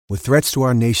With threats to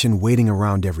our nation waiting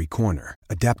around every corner,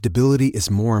 adaptability is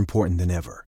more important than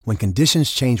ever. When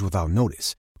conditions change without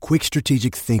notice, quick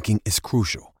strategic thinking is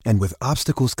crucial. And with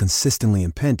obstacles consistently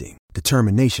impending,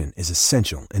 determination is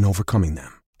essential in overcoming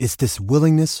them. It's this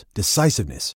willingness,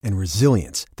 decisiveness, and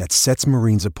resilience that sets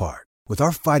Marines apart. With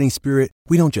our fighting spirit,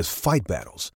 we don't just fight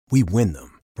battles, we win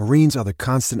them. Marines are the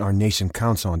constant our nation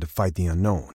counts on to fight the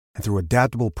unknown. And through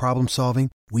adaptable problem solving,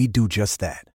 we do just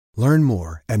that. Learn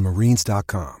more at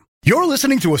marines.com. You're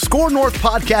listening to a Score North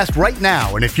podcast right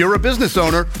now, and if you're a business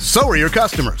owner, so are your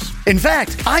customers. In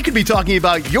fact, I could be talking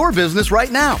about your business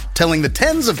right now, telling the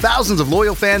tens of thousands of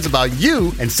loyal fans about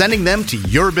you and sending them to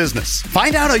your business.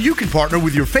 Find out how you can partner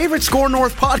with your favorite Score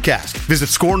North podcast. Visit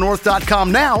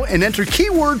scorenorth.com now and enter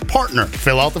keyword partner.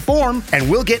 Fill out the form,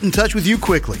 and we'll get in touch with you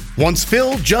quickly. Once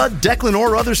Phil, Judd, Declan,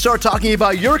 or others start talking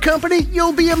about your company,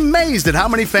 you'll be amazed at how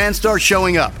many fans start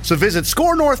showing up. So visit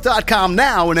scorenorth.com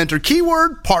now and enter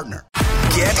keyword partner.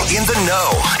 Get in the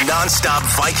know. Non-stop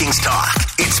Vikings talk.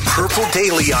 It's Purple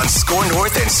Daily on Score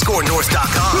North and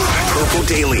ScoreNorth.com. Purple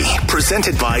Daily,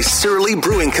 presented by Surly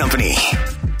Brewing Company.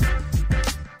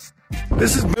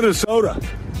 This is Minnesota.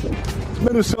 It's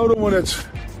Minnesota when it's,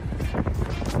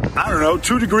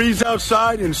 2 degrees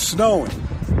outside and snowing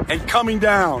and coming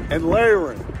down and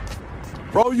layering.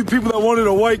 For all you people that wanted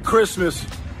a white Christmas,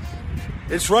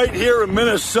 it's right here in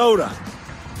Minnesota.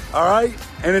 All right?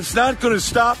 And it's not going to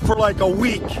stop for like a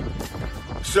week.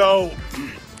 So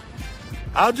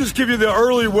I'll just give you the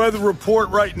early weather report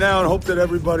right now and hope that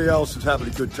everybody else is having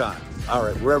a good time. All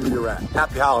right, wherever you're at.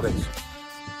 Happy holidays.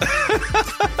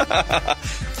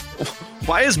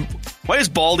 Why is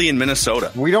Baldy in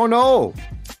Minnesota? We don't know.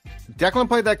 Declan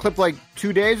played that clip like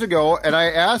 2 days ago, and I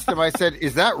asked him, I said,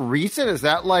 is that recent? Is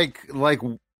that like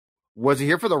was he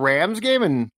here for the Rams game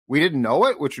and we didn't know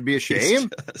it, which would be a shame?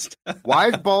 Why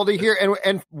is Baldy here?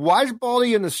 And why is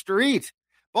Baldy in the street?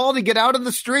 Baldy, get out of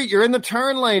the street. You're in the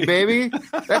turn lane, baby.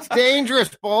 That's dangerous.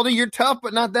 Baldy, you're tough,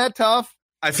 but not that tough.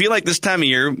 I feel like this time of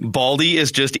year, Baldy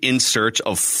is just in search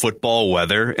of football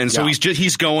weather, and so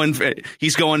he's going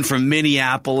from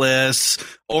Minneapolis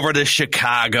over to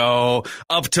Chicago,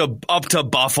 up to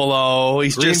Buffalo.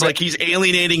 He's just like he's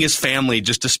alienating his family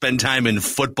just to spend time in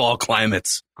football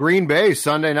climates. Green Bay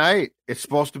Sunday night. It's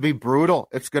supposed to be brutal.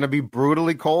 It's going to be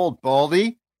brutally cold.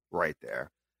 Baldy, right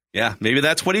there. Yeah, maybe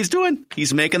that's what he's doing.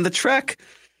 He's making the trek.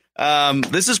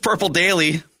 This is Purple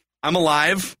Daily. I'm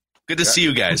alive. Good to see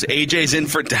you guys. AJ's in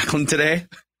for Declan today.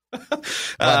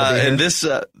 And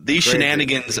these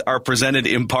shenanigans are presented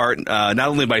in part not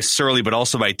only by Surly but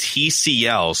also by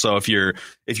TCL. So if you're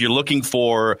looking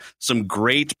for some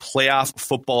great playoff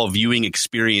football viewing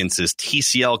experiences,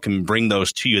 TCL can bring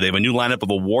those to you. They have a new lineup of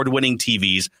award-winning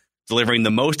TVs delivering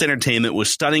the most entertainment with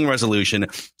stunning resolution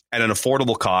at an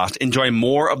affordable cost. Enjoy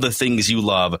more of the things you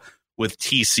love with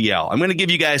TCL. I'm going to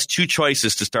give you guys two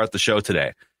choices to start the show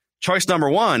today. Choice number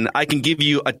one, I can give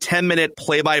you a 10-minute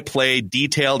play-by-play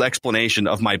detailed explanation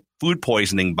of my food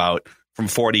poisoning bout from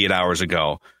 48 hours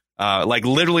ago. Like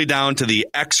literally down to the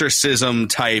exorcism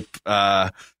type,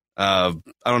 I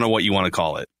don't know what you want to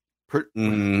call it.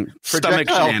 Stomach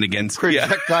shenanigans.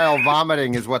 Projectile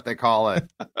vomiting is what they call it,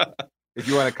 if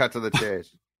you want to cut to the chase.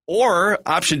 Or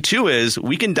option two is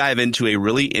we can dive into a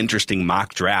really interesting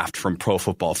mock draft from Pro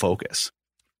Football Focus.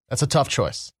 That's a tough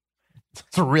choice.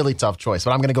 It's a really tough choice,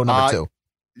 but I'm going to go number two.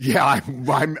 Yeah,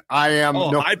 I am.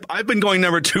 I've been going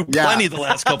number two plenty the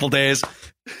last couple days.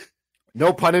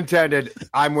 No pun intended.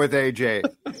 I'm with AJ.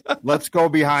 Let's go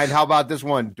behind. How about this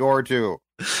one? Door two.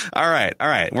 All right.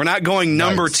 We're not going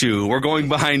number two. We're going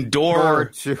behind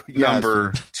door two,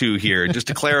 number two here, just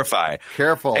to clarify.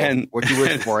 Careful what you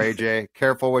wish for, AJ.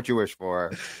 Careful what you wish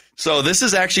for. So this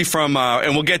is actually from,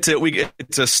 and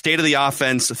it's a State of the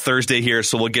Offense Thursday here,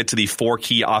 so we'll get to the 4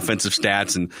 key offensive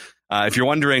stats. And if you're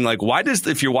wondering, like,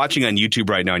 if you're watching on YouTube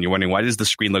right now and you're wondering why does the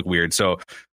screen look weird, so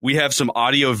we have some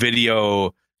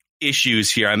audio-video issues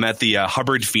here. I'm at the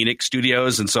Hubbard Phoenix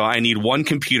Studios, and so I need one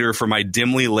computer for my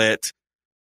dimly lit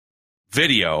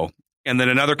video, and then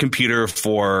another computer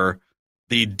for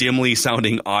the dimly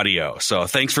sounding audio. So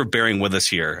thanks for bearing with us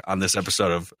here on this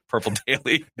episode of Purple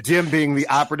Daily. Dim being the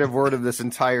operative word of this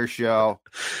entire show.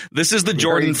 This is the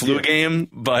Jordan flu game,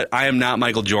 but I am not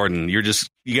Michael Jordan. You guys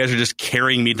are just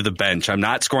carrying me to the bench. I'm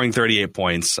not scoring 38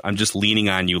 points. I'm just leaning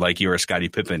on you like you are Scottie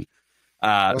Pippen.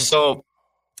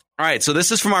 All right, so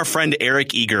this is from our friend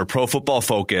Eric Eager, Pro Football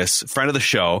Focus, friend of the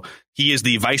show. He is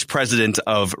the vice president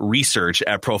of research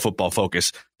at Pro Football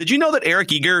Focus. Did you know that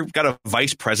Eric Eager got a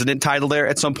vice president title there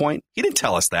at some point? He didn't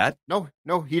tell us that. No,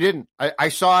 he didn't. I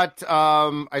saw it.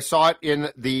 I saw it in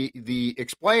the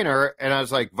explainer, and I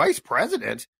was like, vice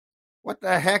president? What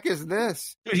the heck is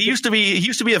this? Dude, he used to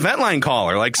be a vent line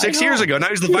caller like 6 years ago. Now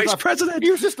he's the vice president.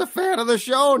 He was just a fan of the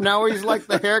show. Now he's like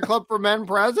the Hair Club for Men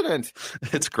president.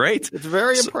 It's great. It's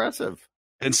very impressive.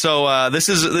 And so this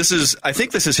is I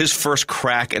think this is his first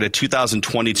crack at a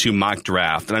 2022 mock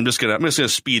draft. And I'm just gonna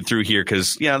speed through here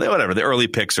because whatever, the early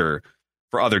picks are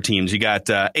for other teams. You got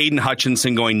Aiden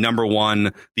Hutchinson going number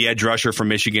 1, the edge rusher from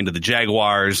Michigan to the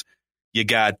Jaguars. You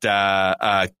got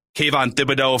Kayvon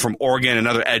Thibodeau from Oregon,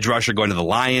 another edge rusher going to the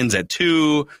Lions at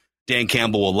 2. Dan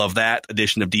Campbell will love that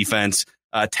addition of defense.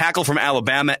 Tackle from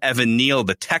Alabama, Evan Neal,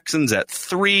 the Texans at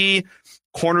 3.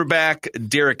 Cornerback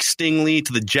Derek Stingley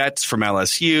to the Jets from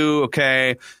LSU.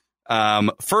 Okay.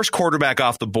 First quarterback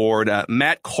off the board,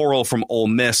 Matt Corral from Ole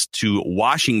Miss to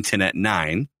Washington at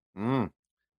 9.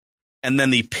 And then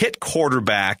the Pitt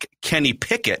quarterback, Kenny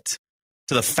Pickett,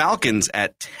 to the Falcons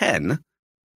at 10.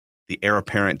 The heir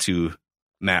apparent to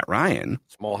Matt Ryan.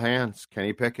 Small hands,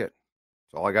 Kenny Pickett.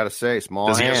 That's all I got to say. Small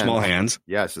hands. Does he have small hands?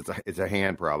 Yes, it's a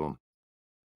hand problem.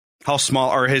 How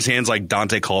small are his hands? Like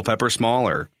Dante Culpepper small,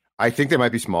 or? I think they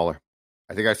might be smaller.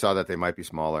 I think I saw that they might be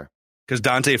smaller. Because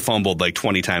Dante fumbled like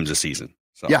 20 times a season.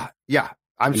 So yeah.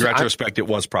 In retrospect, it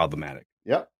was problematic.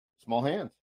 Yep, small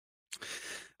hands.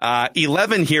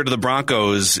 11 here to the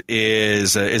Broncos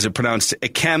is it pronounced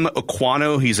Ikem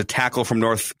Ekwonu? He's a tackle from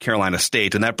North Carolina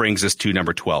State, and that brings us to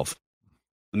number 12,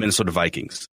 the Minnesota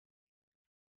Vikings.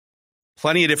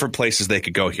 Plenty of different places they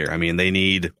could go here. I mean, they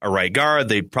need a right guard.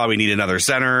 They probably need another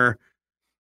center.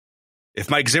 If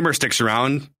Mike Zimmer sticks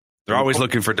around, they're always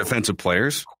looking for defensive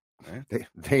players.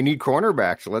 They need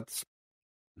cornerbacks.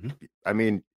 I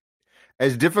mean,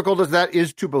 as difficult as that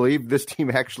is to believe, this team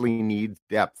actually needs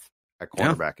depth at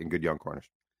cornerback and good young corners.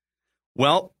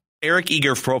 Well, Eric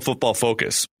Eager, Pro Football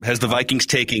Focus, has the Vikings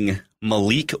taking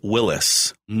Malik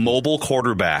Willis, mobile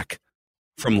quarterback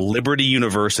from Liberty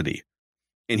University.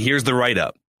 And here's the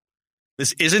write-up.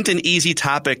 This isn't an easy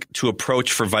topic to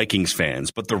approach for Vikings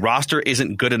fans, but the roster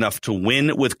isn't good enough to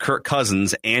win with Kirk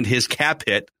Cousins and his cap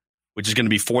hit, which is going to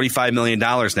be $45 million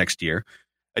next year.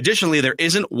 Additionally, there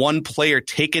isn't one player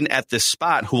taken at this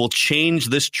spot who will change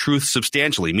this truth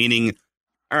substantially, meaning,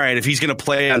 all right, if he's going to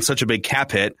play on such a big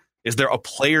cap hit, is there a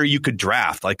player you could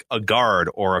draft, like a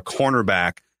guard or a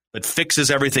cornerback, that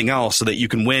fixes everything else so that you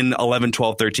can win 11,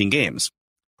 12, 13 games?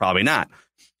 Probably not.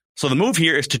 So the move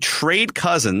here is to trade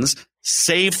Cousins,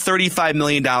 save $35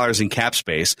 million in cap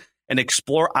space, and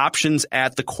explore options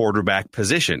at the quarterback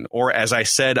position. Or as I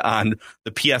said on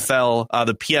the PFF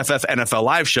NFL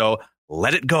Live show,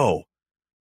 let it go.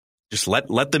 Just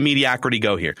let the mediocrity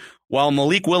go here. While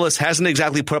Malik Willis hasn't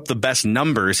exactly put up the best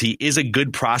numbers, he is a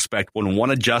good prospect when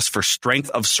one adjusts for strength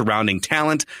of surrounding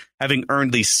talent, having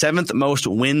earned the 7th most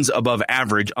wins above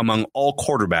average among all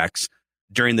quarterbacks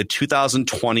during the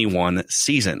 2021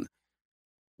 season.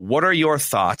 What are your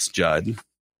thoughts, Judd,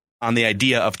 on the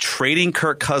idea of trading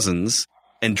Kirk Cousins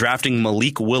and drafting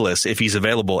Malik Willis if he's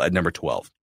available at number 12?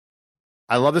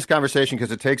 I love this conversation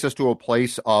because it takes us to a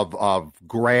place of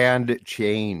grand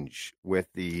change with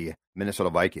the Minnesota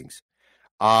Vikings.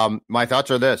 My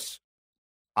thoughts are this.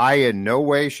 I in no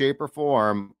way, shape, or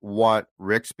form want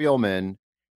Rick Spielman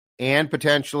and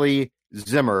potentially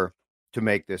Zimmer to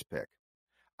make this pick.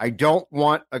 I don't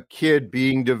want a kid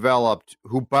being developed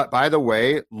who, but by the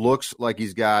way, looks like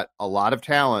he's got a lot of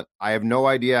talent. I have no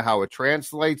idea how it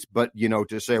translates, but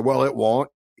to say, well, it won't,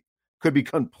 could be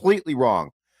completely wrong.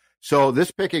 So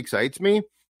this pick excites me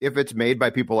if it's made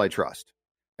by people I trust.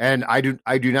 And I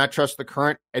do not trust the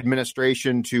current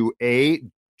administration to A,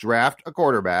 draft a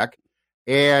quarterback,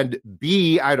 and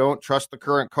B, I don't trust the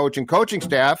current coaching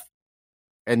staff,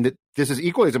 and this is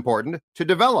equally as important, to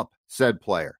develop said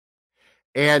player.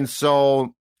 And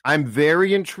so I'm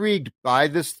very intrigued by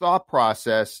this thought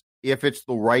process if it's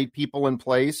the right people in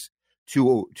place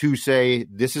to say,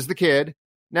 this is the kid.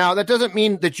 Now, that doesn't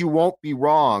mean that you won't be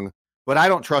wrong, but I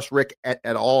don't trust Rick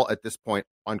at all at this point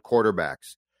on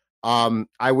quarterbacks.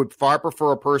 I would far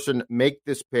prefer a person make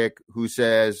this pick who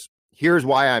says, here's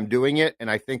why I'm doing it, and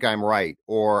I think I'm right,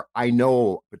 or I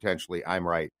know potentially I'm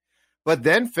right. But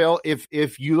then, Phil,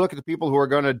 if you look at the people who are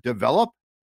going to develop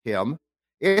him,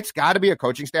 it's got to be a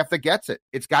coaching staff that gets it.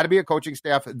 It's got to be a coaching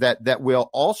staff that will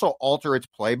also alter its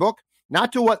playbook,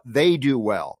 not to what they do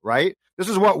well, right? This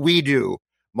is what we do.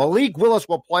 Malik Willis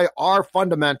will play our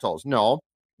fundamentals. No.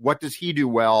 What does he do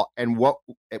well? And what,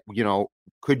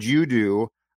 could you do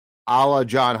a la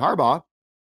John Harbaugh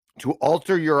to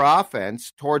alter your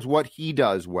offense towards what he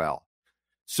does well?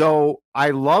 So I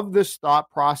love this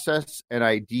thought process and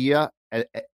idea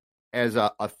as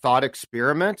a thought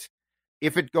experiment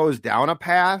if it goes down a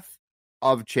path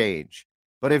of change.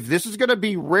 But if this is going to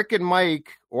be Rick and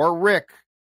Mike or Rick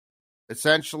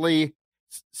essentially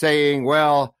saying,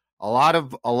 well, a lot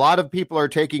of people are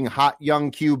taking hot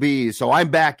young QBs, so I'm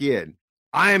back in.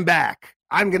 I'm back.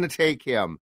 I'm going to take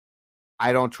him.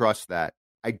 I don't trust that.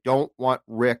 I don't want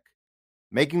Rick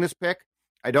making this pick.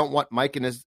 I don't want Mike and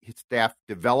his staff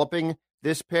developing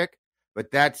this pick.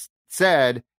 But that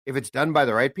said, if it's done by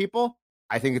the right people,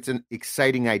 I think it's an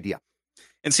exciting idea.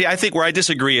 And see, I think where I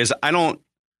disagree is I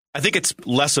think it's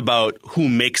less about who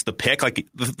makes the pick. Like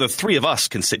the three of us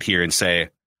can sit here and say,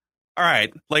 all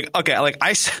right,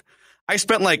 I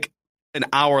spent like an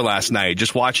hour last night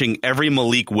just watching every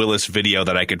Malik Willis video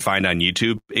that I could find on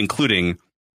YouTube, including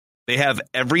they have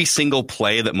every single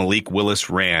play that Malik Willis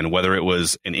ran, whether it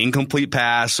was an incomplete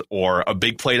pass or a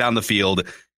big play down the field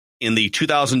in the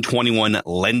 2021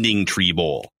 Lending Tree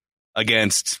Bowl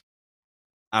against,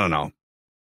 I don't know,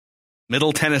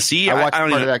 Middle Tennessee. I watched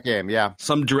part of that game. Yeah,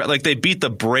 they beat the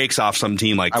brakes off some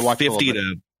team like 50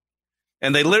 to.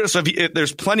 And they literally, so if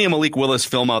there's plenty of Malik Willis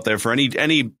film out there for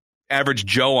any average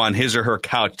Joe on his or her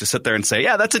couch to sit there and say,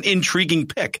 yeah, that's an intriguing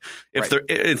pick.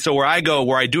 And so where I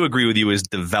do agree with you is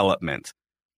development,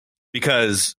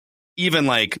 because even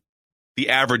like the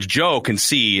average Joe can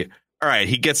see, all right,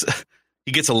 he gets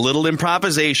a little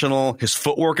improvisational. His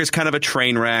footwork is kind of a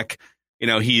train wreck.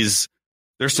 There's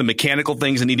some mechanical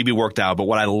things that need to be worked out. But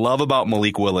what I love about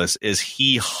Malik Willis is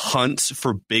he hunts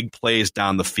for big plays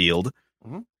down the field.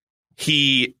 Mm-hmm.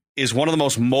 He is one of the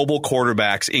most mobile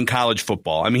quarterbacks in college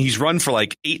football. I mean, he's run for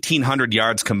like 1,800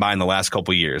 yards combined the last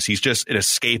couple of years. He's just an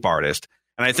escape artist.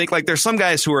 And I think like there's some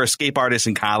guys who are escape artists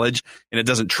in college and it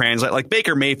doesn't translate. Like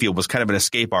Baker Mayfield was kind of an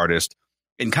escape artist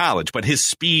in college, but his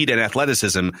speed and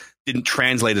athleticism didn't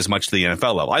translate as much to the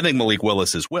NFL level. I think Malik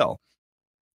Willis's will.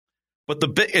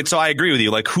 And so I agree with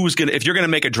you. Like, if you're going to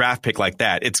make a draft pick like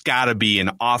that, it's got to be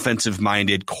an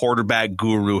offensive-minded quarterback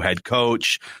guru head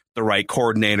coach, the right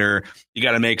coordinator. You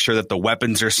got to make sure that the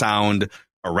weapons are sound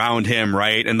around him,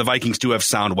 right? And the Vikings do have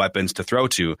sound weapons to throw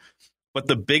to. But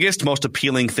the biggest, most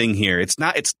appealing thing here,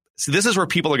 this is where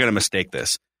people are going to mistake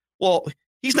this. Well,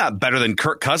 he's not better than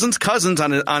Kirk Cousins. Cousins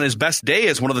on his best day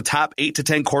is one of the top 8 to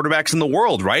 10 quarterbacks in the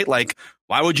world, right? Like,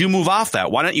 why would you move off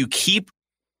that? Why don't you keep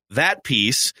that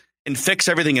piece and fix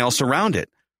everything else around it?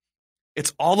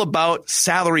 It's all about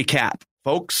salary cap,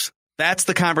 folks. That's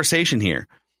the conversation here.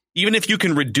 Even if you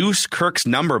can reduce Kirk's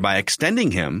number by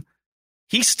extending him,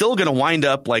 he's still going to wind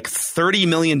up like $30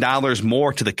 million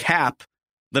more to the cap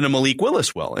than a Malik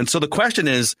Willis will. And so the question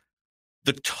is,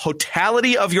 the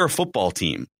totality of your football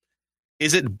team,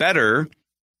 is it better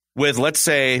with, let's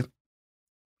say,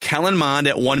 Kellen Mond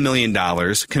at $1 million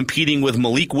competing with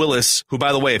Malik Willis, who,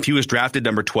 by the way, if he was drafted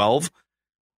number 12,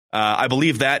 I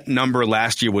believe that number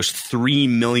last year was $3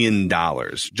 million,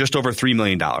 just over $3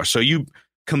 million. So you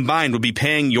combined would be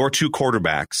paying your two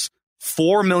quarterbacks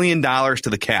 $4 million to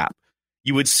the cap.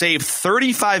 You would save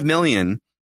 $35 million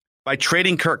by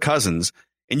trading Kirk Cousins,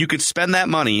 and you could spend that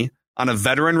money on a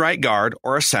veteran right guard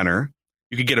or a center.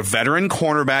 You could get a veteran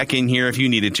cornerback in here if you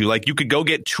needed to. Like, you could go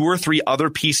get 2 or 3 other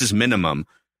pieces minimum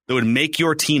that would make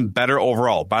your team better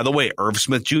overall. By the way, Irv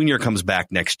Smith Jr. comes back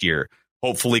next year,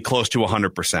 hopefully close to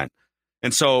 100%.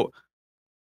 And so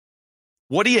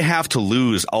what do you have to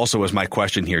lose also is my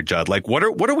question here, Judd. Like, what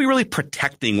are we really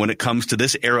protecting when it comes to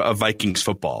this era of Vikings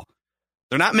football?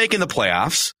 They're not making the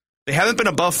playoffs. They haven't been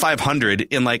above 500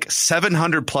 in like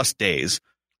 700 plus days.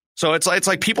 So it's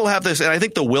like people have this, and I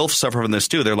think the Wilfs suffer from this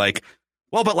too. They're like,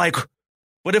 well,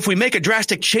 but if we make a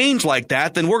drastic change like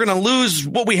that, then we're going to lose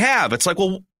what we have. It's like,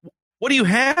 well, what do you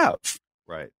have?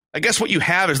 Right. I guess what you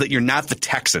have is that you're not the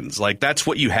Texans. Like, that's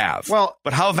what you have. Well,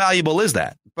 but how valuable is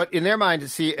that? But in their mind,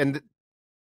 and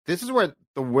this is where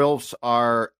the Wilfs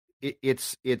are.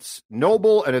 It's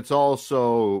noble and it's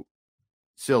also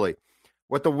silly.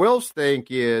 What the Wilfs think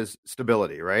is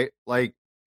stability, right? Like,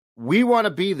 we want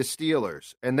to be the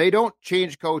Steelers, and they don't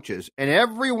change coaches. And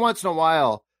every once in a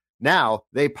while, now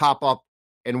they pop up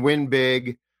and win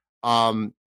big,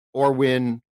 or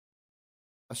win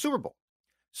a Super Bowl.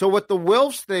 So what the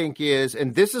Wilfs think is,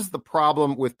 and this is the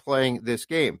problem with playing this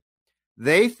game,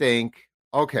 they think,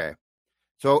 okay,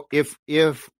 so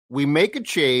if we make a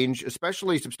change,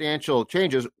 especially substantial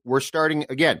changes, we're starting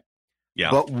again.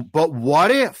 Yeah. But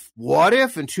what if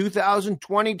in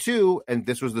 2022, and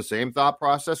this was the same thought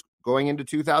process going into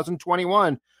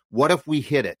 2021, what if we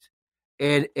hit it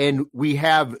and we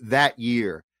have that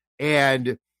year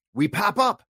and we pop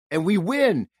up and we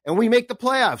win and we make the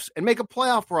playoffs and make a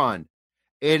playoff run?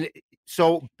 And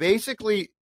so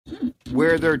basically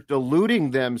where they're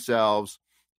deluding themselves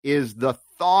is the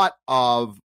thought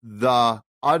of the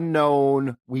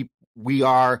unknown. We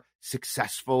are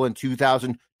successful in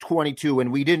 2022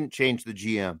 and we didn't change the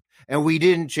GM and we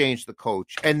didn't change the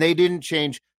coach, and they didn't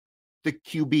change the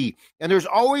QB. And there's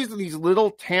always these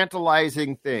little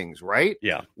tantalizing things, right?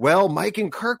 Yeah. Well, Mike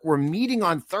and Kirk were meeting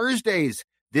on Thursdays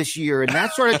this year, and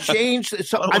that sort of changed.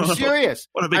 So I'm serious.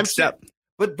 What a big step.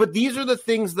 But these are the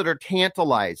things that are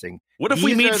tantalizing. What if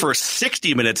we meet for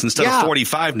 60 minutes instead of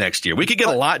 45 next year? We could get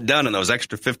a lot done in those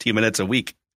extra 15 minutes a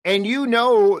week. And you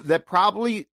know that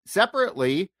probably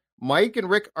separately, Mike and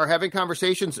Rick are having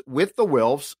conversations with the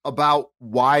Wilfs about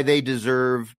why they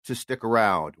deserve to stick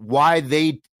around, why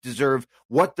they deserve,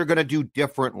 what they're going to do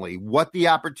differently, what the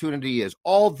opportunity is,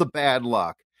 all the bad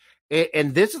luck.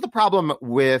 And this is the problem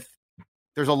with,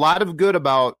 there's a lot of good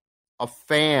about a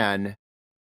fan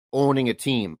owning a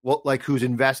team, well, like who's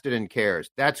invested and cares.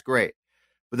 That's great.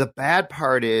 But the bad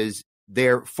part is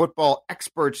their football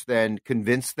experts then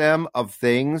convince them of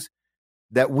things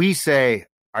that we say,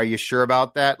 are you sure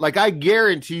about that? Like, I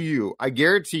guarantee you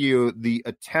the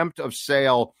attempt of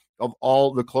sale of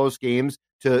all the close games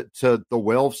to the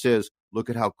Wilfs is, look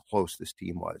at how close this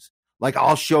team was. Like,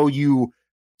 I'll show you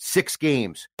 6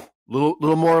 games,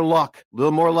 little more luck,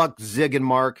 Zig and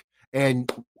Mark.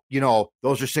 And,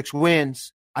 those are 6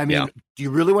 wins. I mean, Do you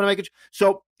really want to make it?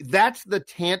 So that's the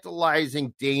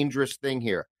tantalizing, dangerous thing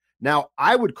here. Now,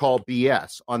 I would call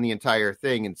BS on the entire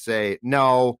thing and say,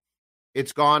 no,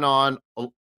 it's gone on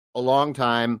a long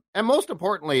time. And most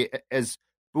importantly, as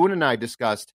Boone and I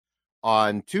discussed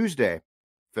on Tuesday,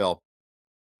 Phil,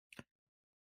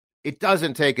 it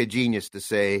doesn't take a genius to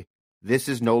say this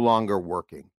is no longer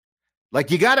working.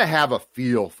 Like, you got to have a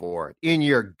feel for it in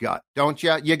your gut, don't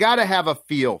you? You got to have a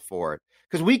feel for it,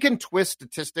 because we can twist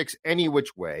statistics any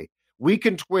which way. We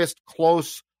can twist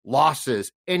close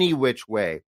losses any which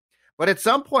way. But at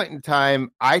some point in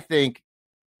time, I think,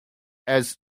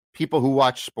 as people who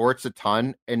watch sports a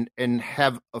ton and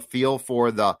have a feel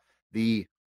for the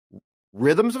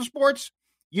rhythms of sports,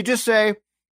 you just say,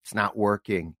 it's not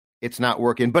working. It's not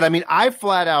working. But I mean, I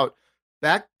flat out,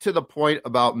 back to the point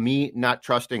about me not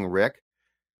trusting Rick,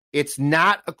 it's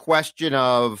not a question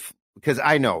of, because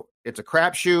I know it's a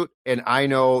crapshoot, and I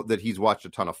know that he's watched a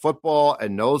ton of football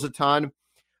and knows a ton,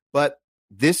 but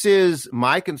this is,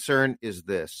 my concern is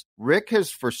this. Rick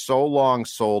has for so long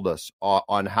sold us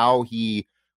on how he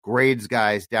grades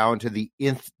guys down to the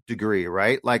nth degree,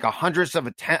 right? Like 100th of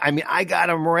a 10. I mean, I got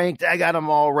them ranked. I got them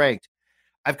all ranked.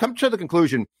 I've come to the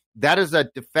conclusion that is a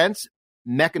defense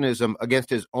mechanism against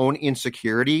his own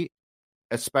insecurity,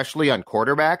 especially on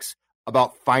quarterbacks,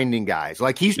 about finding guys.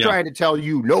 Like, he's trying to tell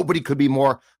you nobody could be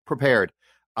more prepared.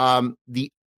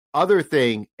 The other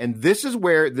thing, and this is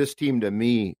where this team to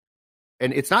me,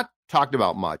 and it's not talked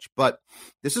about much, but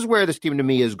this is where this team to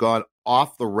me has gone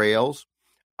off the rails.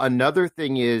 Another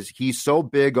thing is he's so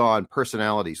big on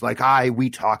personalities. Like,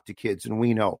 we talk to kids and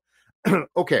we know.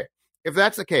 Okay, if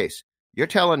that's the case, you're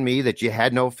telling me that you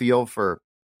had no feel for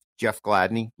Jeff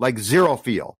Gladney? Like, zero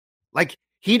feel. Like,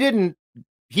 he didn't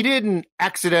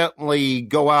accidentally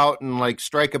go out and like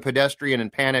strike a pedestrian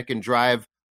and panic and drive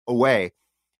away.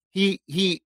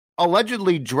 He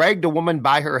allegedly dragged a woman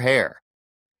by her hair.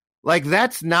 Like,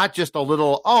 that's not just a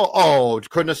little,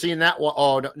 couldn't have seen that one.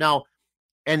 Oh, no. Now,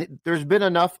 and there's been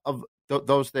enough of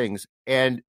those things.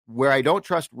 And where I don't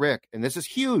trust Rick, and this is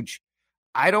huge,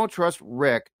 I don't trust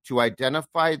Rick to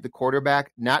identify the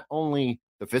quarterback, not only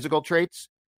the physical traits,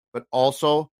 but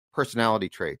also personality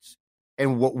traits.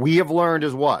 And what we have learned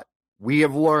is what? We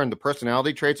have learned the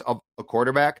personality traits of a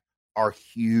quarterback are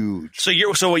huge. So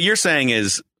what you're saying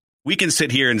is, we can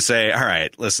sit here and say, all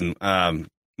right, listen,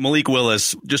 Malik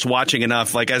Willis, just watching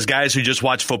enough, like, as guys who just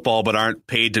watch football but aren't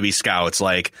paid to be scouts,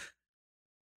 like,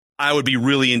 I would be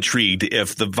really intrigued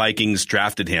if the Vikings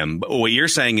drafted him. But what you're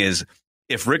saying is,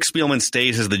 if Rick Spielman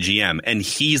stays as the GM and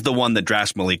he's the one that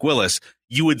drafts Malik Willis,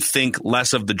 you would think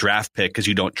less of the draft pick because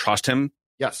you don't trust him?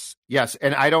 Yes.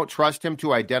 And I don't trust him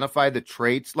to identify the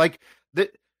traits. Like, the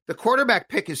quarterback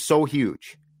pick is so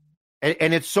huge.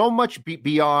 And it's so much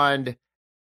beyond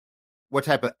what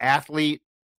type of athlete,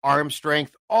 arm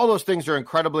strength, all those things are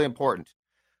incredibly important.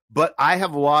 But I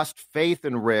have lost faith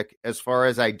in Rick as far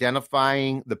as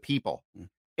identifying the people.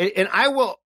 And I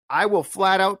will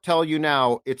flat out tell you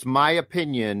now, it's my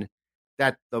opinion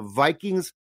that the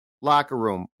Vikings locker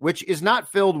room, which is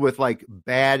not filled with like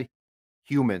bad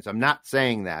humans, I'm not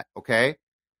saying that, okay?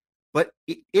 But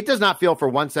it does not feel for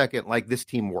 1 second like this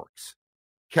team works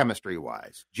chemistry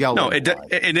wise,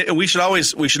 and we should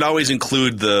always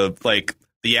include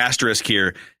the asterisk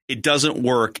here. It doesn't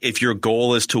work if your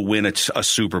goal is to win a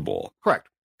Super Bowl. Correct.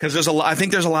 Because I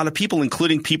think there's a lot of people,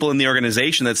 including people in the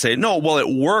organization, that say, no, well, it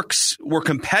works. We're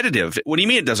competitive. What do you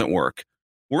mean it doesn't work?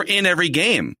 We're in every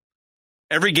game.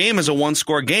 Every game is a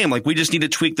 1-score game. Like, we just need to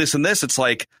tweak this and this. It's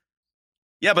like,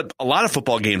 Yeah, but a lot of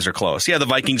football games are close. Yeah, the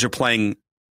Vikings are playing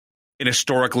an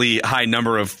historically high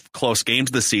number of close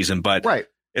games this season, but right.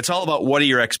 It's all about what are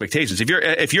your expectations.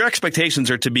 If your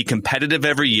expectations are to be competitive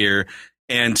every year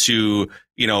and to,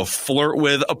 flirt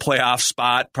with a playoff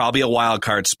spot, probably a wild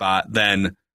card spot,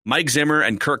 then Mike Zimmer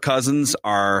and Kirk Cousins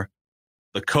are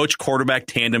the coach quarterback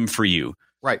tandem for you.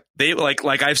 Right. They like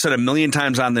I've said a million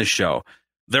times on this show,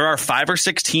 there are 5 or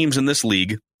 6 teams in this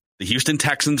league. The Houston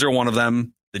Texans are one of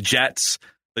them. The Jets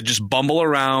that just bumble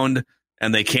around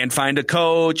and they can't find a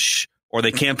coach or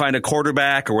they can't find a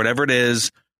quarterback or whatever it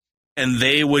is. And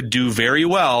they would do very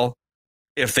well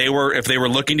if they were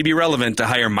looking to be relevant to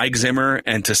hire Mike Zimmer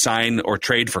and to sign or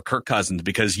trade for Kirk Cousins,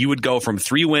 because you would go from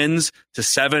 3 wins to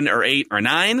 7 or 8 or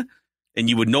 9, and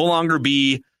you would no longer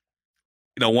be,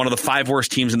 one of the 5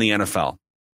 worst teams in the NFL.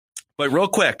 But real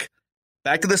quick,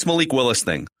 back to this Malik Willis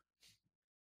thing.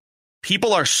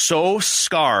 People are so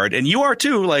scarred, and you are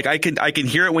too. Like I can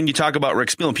hear it when you talk about Rick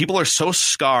Spielman. People are so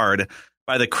scarred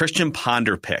by the Christian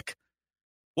Ponder pick.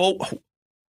 Well,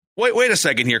 wait a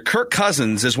second here. Kirk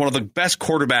Cousins is one of the best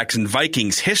quarterbacks in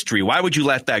Vikings history. Why would you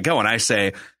let that go? And I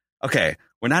say, okay,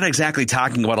 we're not exactly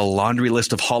talking about a laundry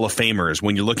list of Hall of Famers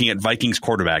when you're looking at Vikings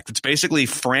quarterbacks. It's basically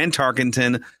Fran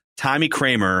Tarkenton, Tommy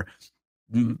Kramer,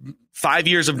 5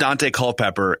 years of Dante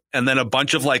Culpepper, and then a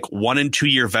bunch of 1 and 2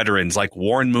 year veterans like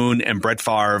Warren Moon and Brett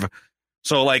Favre.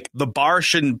 So the bar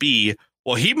shouldn't be,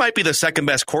 well, he might be the second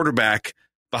best quarterback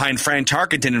behind Fran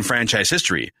Tarkenton in franchise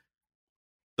history.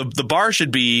 The bar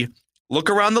should be, look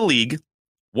around the league.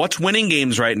 What's winning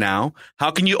games right now?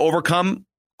 How can you overcome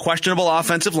questionable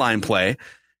offensive line play?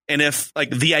 And if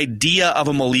the idea of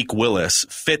a Malik Willis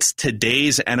fits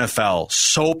today's NFL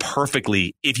so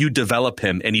perfectly, if you develop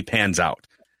him and he pans out,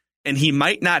 and he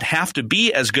might not have to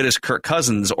be as good as Kirk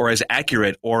Cousins or as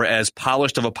accurate or as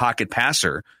polished of a pocket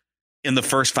passer in the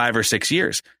first 5 or 6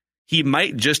 years. He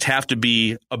might just have to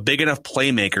be a big enough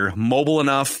playmaker, mobile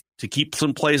enough to keep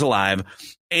some plays alive,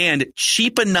 and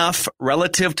cheap enough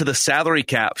relative to the salary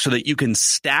cap so that you can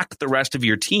stack the rest of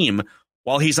your team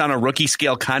while he's on a rookie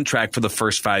scale contract for the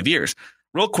first 5 years.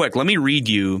 Real quick, let me read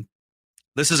you.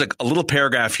 This is a little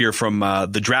paragraph here from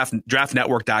the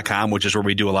draftnetwork.com, which is where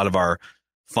we do a lot of our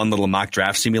fun little mock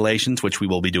draft simulations, which we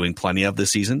will be doing plenty of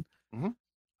this season. Mm-hmm.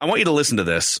 I want you to listen to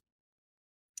this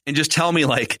and just tell me,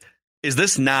 is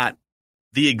this not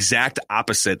the exact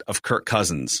opposite of Kirk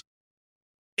Cousins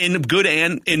in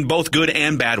both good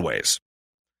and bad ways?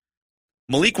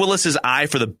 Malik Willis's eye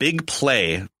for the big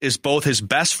play is both his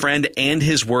best friend and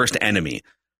his worst enemy.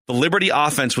 The Liberty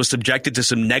offense was subjected to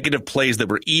some negative plays that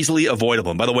were easily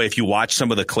avoidable. And by the way, if you watch some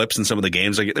of the clips in some of the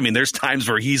games, there's times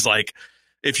where he's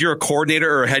if you're a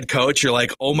coordinator or a head coach, you're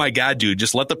like, oh my God, dude,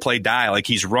 just let the play die.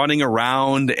 He's running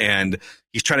around and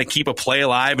he's trying to keep a play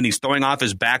alive and he's throwing off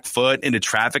his back foot into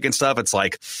traffic and stuff.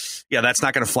 It's yeah, that's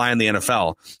not going to fly in the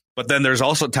NFL. But then there's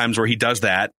also times where he does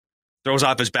that, throws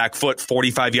off his back foot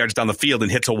 45 yards down the field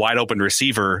and hits a wide open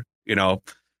receiver,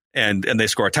 and they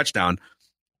score a touchdown.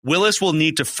 Willis will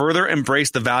need to further embrace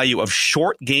the value of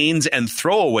short gains and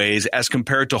throwaways as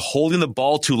compared to holding the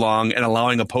ball too long and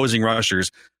allowing opposing rushers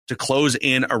to close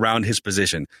in around his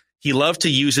position. He loves to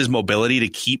use his mobility to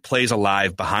keep plays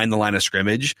alive behind the line of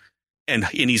scrimmage, and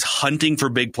he's hunting for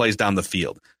big plays down the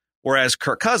field. Whereas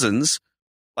Kirk Cousins,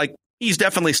 he's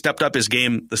definitely stepped up his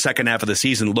game the second half of the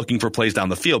season looking for plays down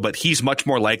the field, but he's much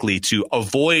more likely to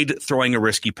avoid throwing a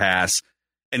risky pass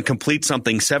and complete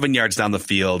something 7 yards down the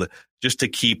field just to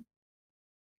keep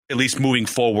at least moving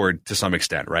forward to some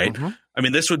extent, right?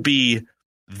 Mm-hmm. This would be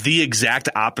the exact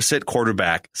opposite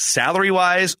quarterback,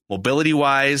 salary-wise,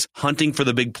 mobility-wise, hunting for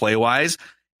the big play-wise,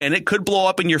 and it could blow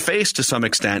up in your face to some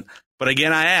extent. But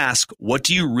again, I ask, what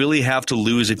do you really have to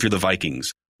lose if you're the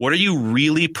Vikings? What are you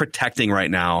really protecting right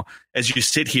now as you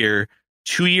sit here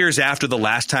 2 years after the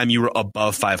last time you were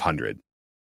above 500?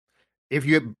 If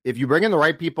you bring in the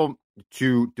right people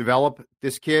to develop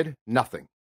this kid, nothing.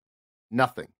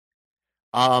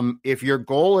 If your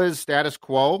goal is status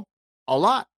quo, a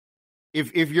lot.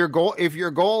 If your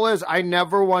goal is, I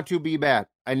never want to be bad.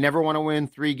 I never want to win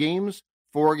 3 games,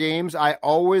 4 games. I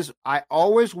always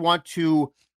want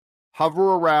to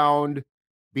hover around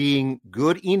being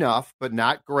good enough, but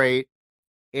not great.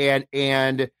 And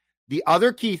the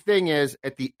other key thing is,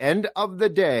 at the end of the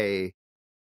day,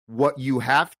 what you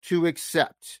have to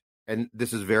accept, and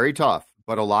this is very tough,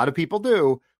 but a lot of people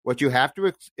do, what you have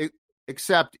to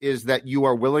accept is that you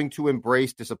are willing to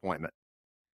embrace disappointment.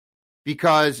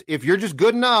 Because if you're just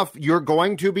good enough, you're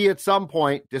going to be at some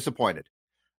point disappointed.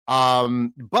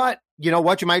 But you know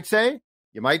what you might say?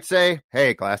 You might say,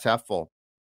 hey, glass half full.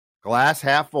 Glass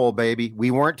half full, baby.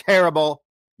 We weren't terrible.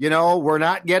 We're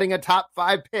not getting a top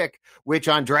 5 pick, which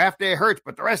on draft day hurts,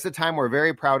 but the rest of the time we're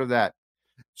very proud of that.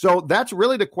 So that's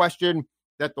really the question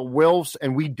that the Wilfs,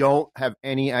 and we don't have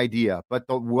any idea, but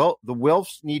the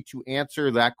Wilfs need to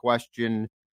answer that question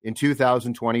in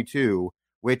 2022,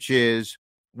 which is,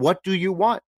 what do you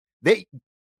want?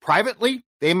 Privately,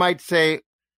 they might say,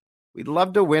 we'd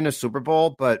love to win a Super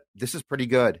Bowl, but this is pretty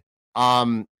good.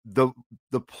 The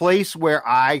place where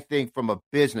I think from a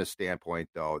business standpoint,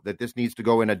 though, that this needs to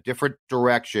go in a different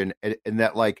direction, and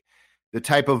that like the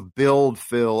type of build,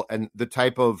 Phil, and the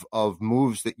type of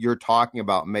moves that you're talking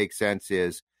about make sense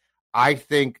is I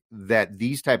think that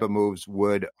these type of moves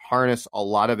would harness a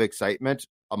lot of excitement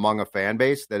among a fan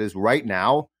base that is right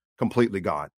now completely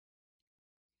gone.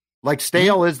 Like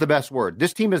stale is the best word.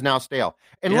 This team is now stale.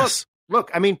 And yes.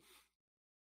 look, I mean,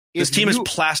 this team is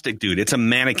plastic, dude. It's a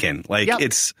mannequin. Like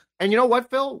it's. And you know what,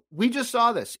 Phil? We just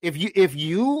saw this. If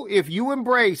you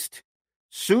embraced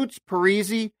Suits,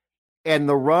 Parisi, and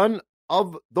the run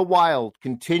of the Wild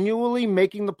continually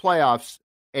making the playoffs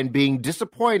and being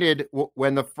disappointed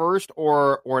when the first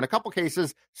or in a couple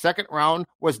cases second round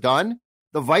was done,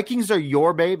 the Vikings are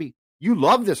your baby. You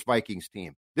love this Vikings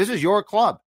team. This is your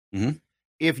club. Mm-hmm.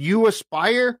 If you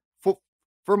aspire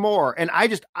for more, and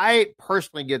I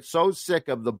personally get so sick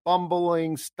of the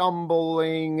bumbling,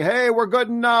 stumbling, hey, we're good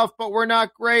enough, but we're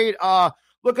not great.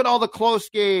 Look at all the close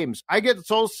games. I get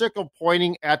so sick of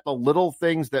pointing at the little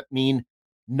things that mean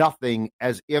nothing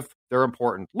as if they're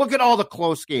important. Look at all the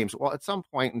close games. Well, at some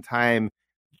point in time,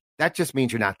 that just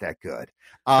means you're not that good.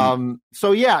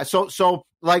 So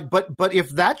if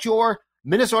that's your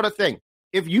Minnesota thing,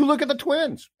 if you look at the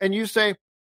Twins and you say,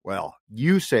 well,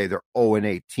 you say they're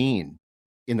 0-18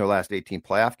 in their last 18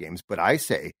 playoff games, but I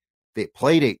say they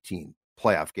played 18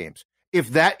 playoff games. If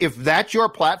that's your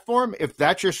platform, if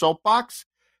that's your soapbox,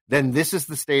 then this is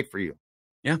the state for you.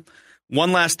 Yeah.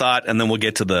 One last thought, and then we'll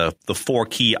get to the 4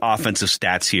 key offensive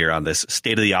stats here on this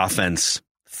State of the Offense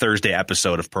Thursday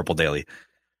episode of Purple Daily.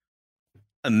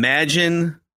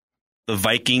 Imagine the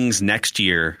Vikings next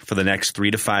year for the next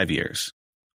 3 to 5 years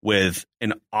with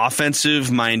an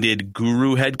offensive-minded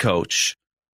guru head coach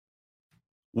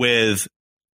with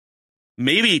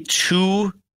maybe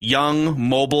 2 young,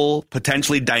 mobile,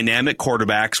 potentially dynamic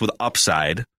quarterbacks with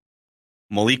upside,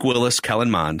 Malik Willis, Kellen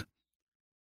Mond,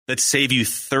 that save you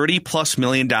 $30+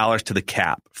 million to the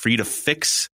cap for you to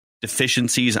fix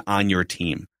deficiencies on your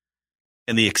team.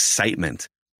 And the excitement,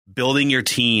 building your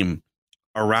team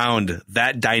around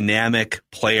that dynamic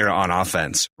player on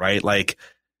offense, right? Like,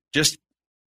 just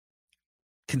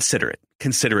consider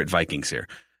it, Vikings here.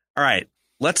 All right,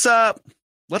 let's throw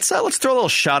a little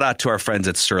shout out to our friends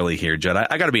at Surly here, Judd.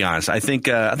 I got to be honest. I think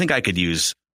I could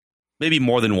use maybe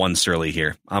more than one Surly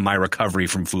here on my recovery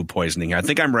from food poisoning. I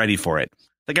think I'm ready for it.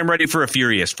 I think I'm ready for a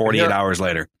Furious 48 hours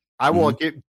later. I will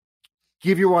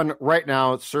give you one right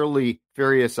now. Surly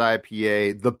Furious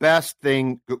IPA, the best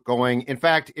thing going. In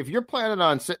fact, if you're planning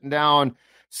on sitting down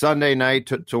Sunday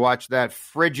night to watch that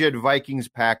frigid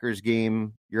Vikings-Packers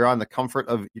game, you're on the comfort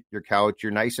of your couch,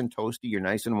 you're nice and toasty, you're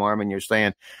nice and warm, and you're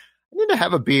saying, I need to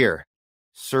have a beer.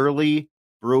 Surly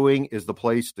Brewing is the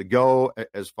place to go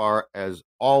as far as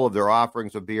all of their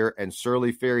offerings of beer, and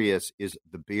Surly Furious is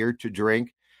the beer to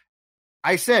drink.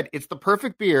 I said it's the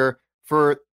perfect beer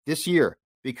for this year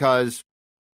because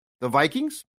the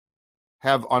Vikings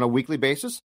have on a weekly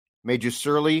basis made you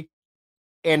surly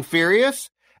and furious,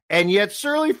 and yet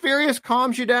Surly Furious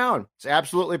calms you down. It's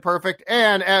absolutely perfect.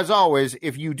 And as always,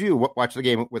 if you do watch the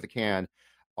game with a can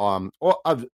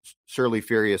of Surly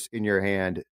Furious in your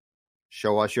hand,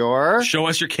 show us your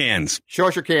cans. Show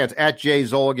us your cans at Jay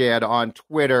Zolgad on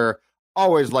Twitter.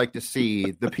 Always like to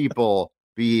see the people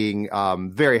being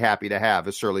very happy to have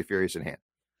a Surly Furious in hand.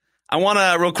 I want to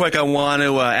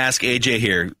ask AJ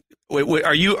here.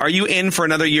 Are you in for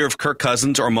another year of Kirk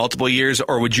Cousins or multiple years,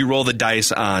 or would you roll the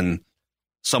dice on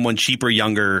someone cheaper,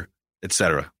 younger,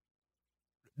 etc.?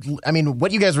 I mean,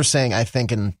 what you guys were saying, I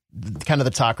think, and kind of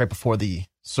the talk right before the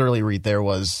Surly read there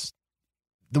was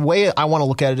the way I want to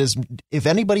look at it is if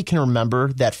anybody can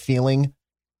remember that feeling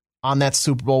on that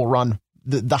Super Bowl run,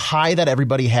 the high that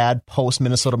everybody had post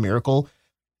Minnesota Miracle,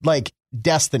 like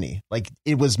destiny, like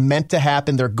it was meant to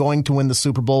happen. They're going to win the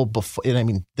Super Bowl before. I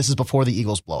mean, this is before the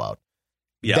Eagles blowout.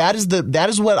 Yeah. That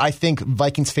is what I think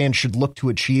Vikings fans should look to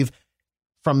achieve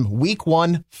from week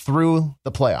 1 through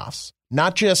the playoffs.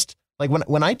 Not just like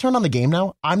when I turn on the game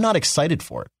now, I'm not excited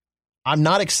for it. I'm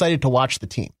not excited to watch the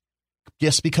team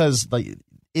just because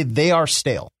they are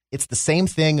stale. It's the same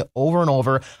thing over and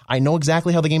over. I know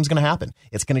exactly how the game's going to happen.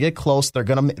 It's going to get close.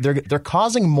 They're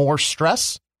causing more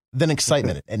stress than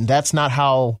excitement, and that's not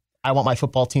how I want my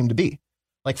football team to be.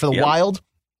 Like for the Wild,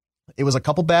 It was a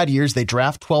couple bad years. They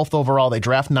draft 12th overall. They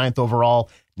draft 9th overall.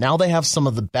 Now they have some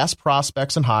of the best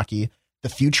prospects in hockey. The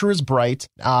future is bright.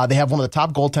 They have one of the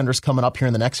top goaltenders coming up here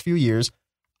in the next few years.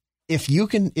 If you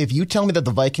tell me that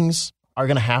the Vikings are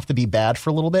going to have to be bad for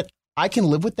a little bit, I can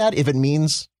live with that if it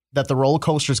means that the roller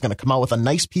coaster is going to come out with a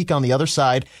nice peak on the other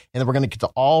side, and then we're going to get to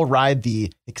all ride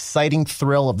the exciting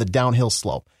thrill of the downhill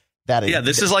slope.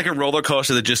 This is like a roller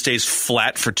coaster that just stays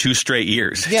flat for 2 straight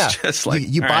years. Yeah, it's just like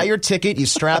you buy your ticket, you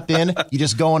strap in, you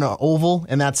just go in an oval,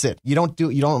 and that's it. You don't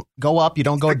go up, you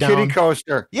don't go down. Kiddie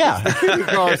coaster. Yeah, the kiddie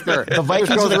coaster. The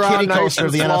Vikings are the kiddie coaster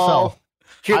of the NFL.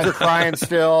 Kids are crying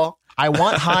still. I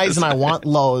want highs and I want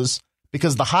lows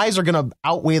because the highs are going to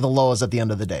outweigh the lows at the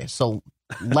end of the day. So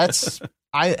but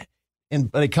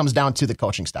it comes down to the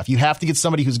coaching staff. You have to get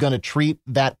somebody who's going to treat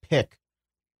that pick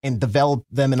and develop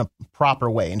them in a proper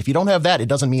way. And if you don't have that, it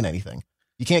doesn't mean anything.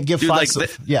 You can't give go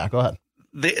ahead.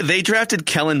 They drafted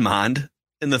Kellen Mond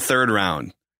in the 3rd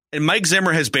round. And Mike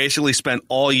Zimmer has basically spent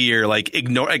all year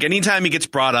anytime he gets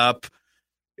brought up.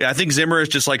 I think Zimmer is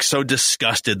just so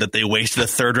disgusted that they wasted a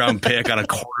 3rd round pick on a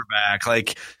quarterback.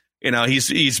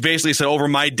 He's basically said, over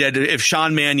my dead, if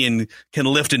Sean Mannion can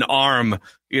lift an arm,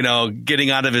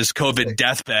 getting out of his COVID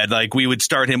deathbed, we would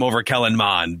start him over Kellen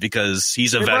Mond because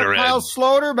he's a veteran. Kyle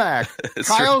Sloter back.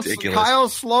 Kyle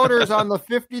Sloter's on the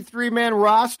 53-man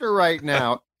roster right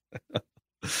now.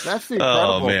 That's the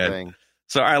incredible thing.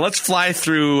 So, all right, let's fly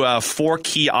through 4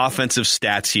 key offensive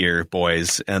stats here,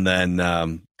 boys. And then,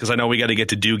 because I know we got to get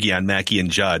to Doogie on Mackey and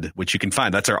Judd, which you can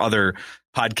find. That's our other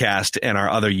podcast and our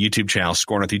other YouTube channel,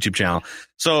 Score North YouTube channel.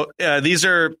 So these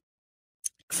are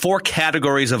 4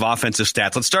 categories of offensive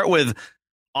stats. Let's start with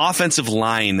offensive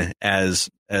line as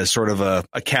sort of a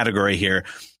category here.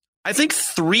 I think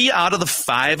 3 out of the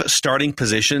 5 starting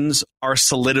positions are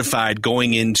solidified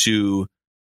going into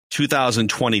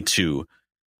 2022.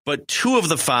 But 2 of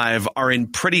the 5 are in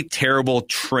pretty terrible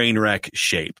train wreck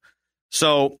shape.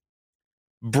 So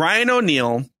Brian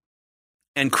O'Neill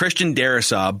and Christian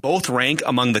Darrisaw both rank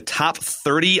among the top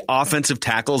 30 offensive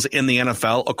tackles in the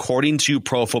NFL, according to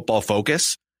Pro Football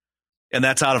Focus. And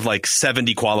that's out of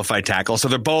 70 qualified tackles. So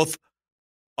they're both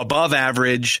above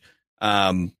average.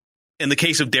 In the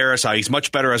case of Darrisaw, he's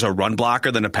much better as a run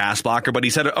blocker than a pass blocker, but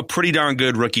he's had a pretty darn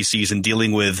good rookie season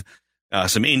dealing with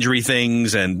some injury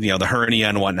things and, the hernia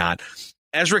and whatnot.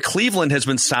 Ezra Cleveland has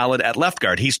been solid at left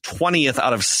guard. He's 20th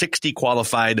out of 60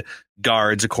 qualified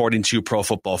guards, according to Pro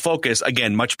Football Focus.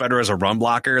 Again, much better as a run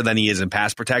blocker than he is in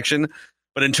pass protection.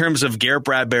 But in terms of Garrett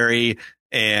Bradbury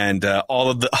and all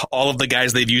of the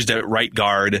guys they've used at right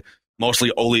guard,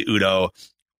 mostly Oli Udoh,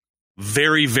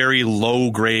 very, very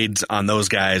low grades on those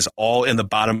guys, all in the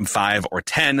bottom 5 or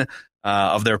 10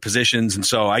 of their positions. And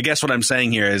so I guess what I'm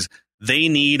saying here is they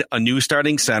need a new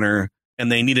starting center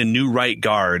and they need a new right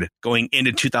guard going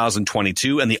into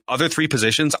 2022. And the other 3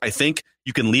 positions, I think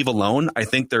you can leave alone. I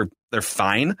think they're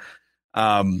fine.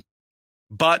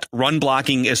 But run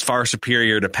blocking is far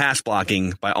superior to pass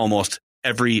blocking by almost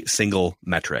every single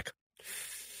metric.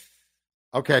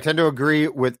 Okay, I tend to agree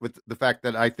with the fact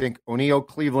that I think O'Neill,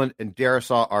 Cleveland, and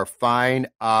Darrisaw are fine.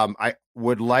 I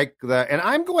would like and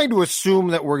I'm going to assume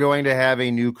that we're going to have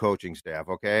a new coaching staff.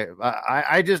 Okay,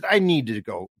 I need to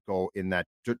go in that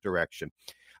direction.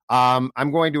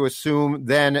 I'm going to assume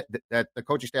then that the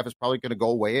coaching staff is probably going to go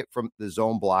away from the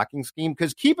zone blocking scheme,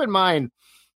 because keep in mind,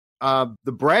 the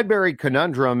Bradbury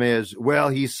conundrum is, well,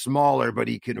 he's smaller, but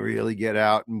he can really get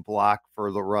out and block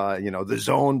for the run. The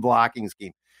zone blocking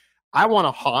scheme. I want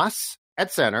a Haas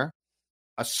at center,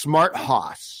 a smart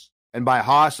Haas. And by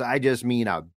Haas, I just mean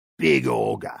a big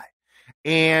old guy.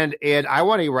 And I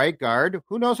want a right guard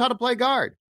who knows how to play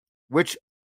guard, which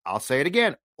I'll say it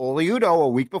again. Oli Udoh, a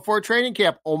week before training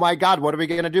camp. Oh, my God, what are we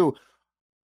going to do?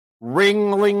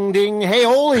 Ring, ling, ding. Hey,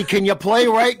 Oli, can you play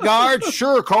right guard?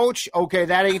 Sure, coach. Okay,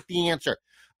 that ain't the answer.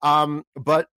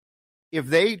 But if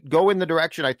they go in the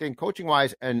direction, I think,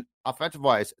 coaching-wise and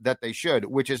offensive-wise, that they should,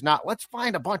 which is not, let's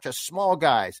find a bunch of small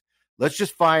guys. Let's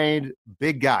just find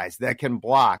big guys that can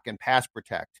block and pass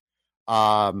protect.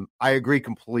 I agree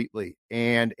completely.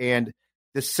 And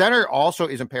the center also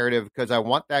is imperative, because I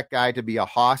want that guy to be a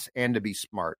hoss and to be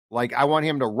smart. I want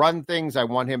him to run things. I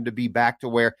want him to be back to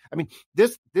where,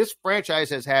 this franchise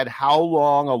has had how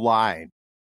long a line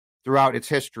throughout its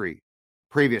history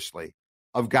previously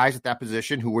of guys at that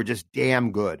position who were just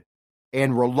damn good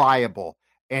and reliable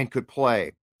and could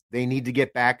play. They need to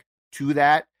get back to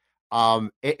that.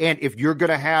 And if you're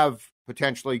going to have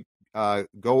potentially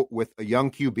go with a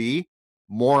young QB,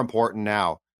 more important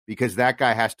now, because that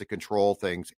guy has to control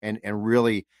things and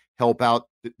really help out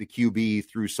the QB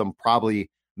through some probably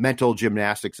mental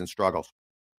gymnastics and struggles.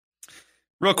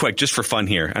 Real quick, just for fun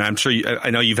here, and I'm sure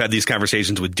I know you've had these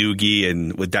conversations with Doogie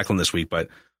and with Declan this week, but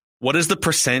what is the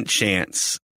 %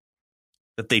 chance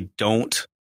that they don't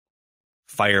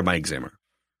fire Mike Zimmer?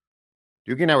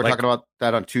 Doogie and I were talking about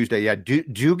that on Tuesday. Yeah,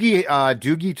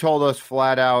 Doogie told us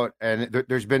flat out, and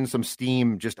there's been some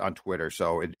steam just on Twitter,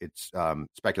 so it's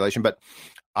speculation, but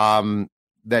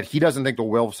that he doesn't think the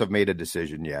Wilfs have made a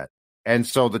decision yet. And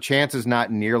so the chance is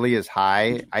not nearly as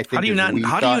high. I think. How do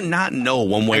you not know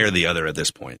one way or the other at this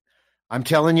point? I'm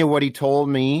telling you what he told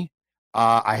me.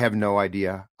 I have no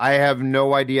idea. I have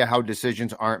no idea how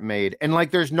decisions aren't made, and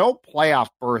there's no playoff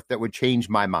berth that would change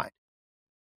my mind.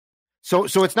 So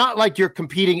it's not like you're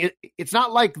competing. It's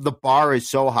not like the bar is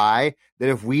so high that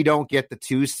if we don't get the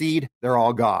 2 seed, they're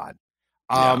all gone.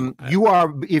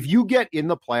 If you get in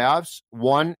the playoffs,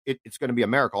 1, it's going to be a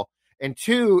miracle, and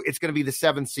 2, it's going to be the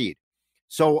 7th seed.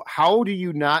 So how do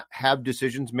you not have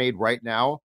decisions made right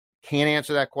now? Can't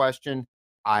answer that question.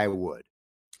 I would.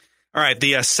 All right.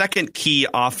 The second key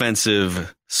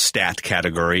offensive stat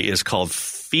category is called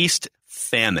feast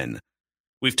famine.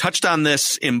 We've touched on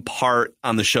this in part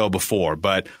on the show before,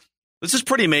 but this is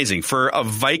pretty amazing for a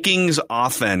Vikings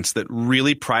offense that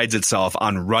really prides itself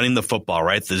on running the football,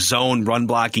 right? The zone run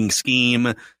blocking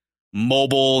scheme,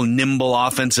 mobile, nimble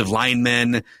offensive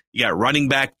linemen. You got running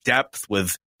back depth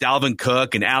with Dalvin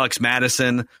Cook and Alex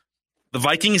Madison. The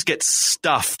Vikings get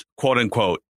stuffed, quote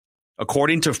unquote,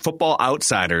 according to Football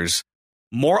Outsiders,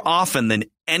 more often than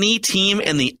any team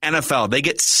in the NFL. They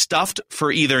get stuffed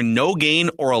for either no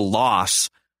gain or a loss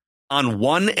on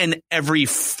 1 in every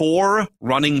 4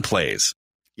 running plays.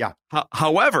 Yeah.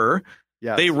 However,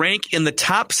 they rank in the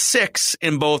top 6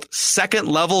 in both second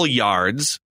level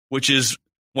yards, which is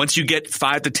once you get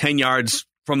 5 to 10 yards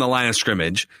from the line of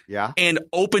scrimmage, and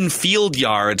open field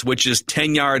yards, which is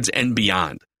 10 yards and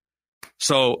beyond.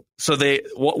 So they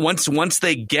once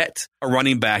they get a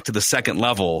running back to the second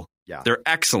level, they're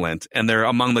excellent and they're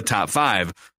among the top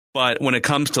 5. But when it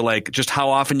comes to just how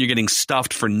often you're getting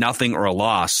stuffed for nothing or a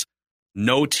loss,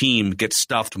 no team gets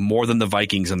stuffed more than the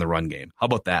Vikings in the run game. How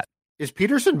about that? Is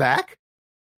Peterson back?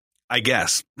 I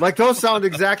guess. Those sound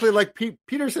exactly like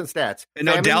Peterson stats.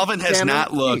 No, Dalvin has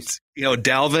not looked.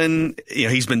 Dalvin,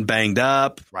 he's been banged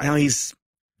up. Right. He's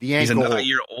another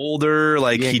year older.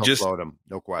 He just slowed him.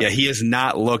 No question. Yeah, he has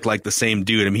not looked like the same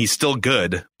dude. I mean, he's still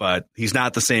good, but he's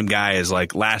not the same guy as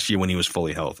last year when he was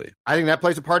fully healthy. I think that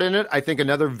plays a part in it. I think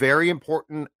another very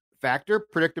important factor,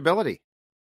 predictability.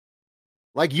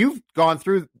 You've gone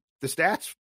through the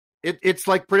stats. It's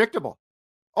predictable.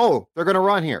 Oh, they're going to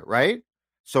run here, right?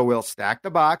 So we'll stack the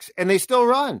box, and they still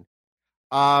run.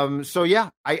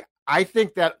 I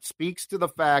think that speaks to the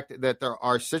fact that there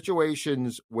are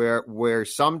situations where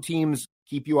some teams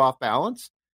keep you off balance,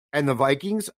 and the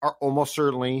Vikings are almost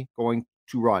certainly going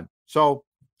to run. So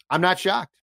I'm not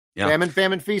shocked. Yeah.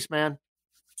 Famine feast, man.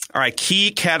 All right,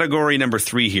 key category number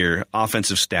 3 here,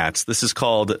 offensive stats. This is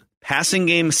called passing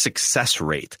game success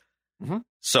rate. Mm-hmm.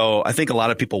 So I think a lot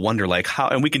of people wonder how,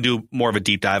 and we can do more of a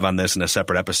deep dive on this in a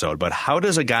separate episode, but how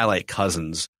does a guy like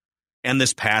Cousins and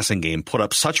this passing game put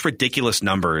up such ridiculous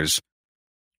numbers,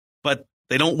 but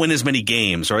they don't win as many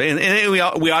games, right? And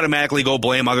we automatically go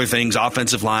blame other things,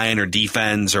 offensive line or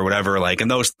defense or whatever, and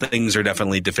those things are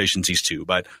definitely deficiencies too.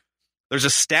 But there's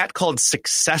a stat called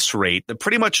success rate that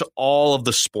pretty much all of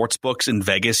the sports books in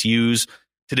Vegas use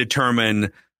to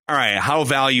determine, all right, how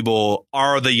valuable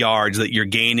are the yards that you're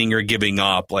gaining or giving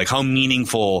up? How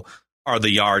meaningful are the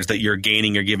yards that you're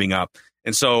gaining or giving up?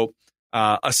 And so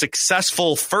a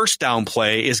successful first down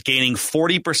play is gaining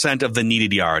 40% of the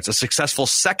needed yards. A successful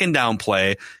second down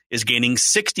play is gaining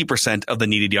 60% of the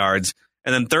needed yards.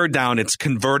 And then third down, it's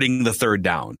converting the third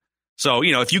down. So,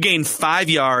 if you gain 5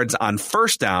 yards on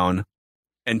first down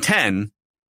and 10,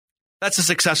 that's a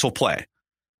successful play.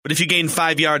 But if you gain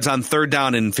 5 yards on third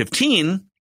down and 15,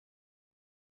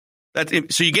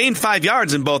 so you gained 5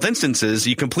 yards in both instances.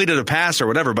 You completed a pass or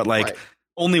whatever, but right.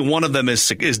 Only one of them is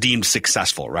deemed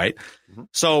successful, right? Mm-hmm.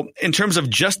 So in terms of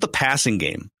just the passing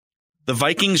game, the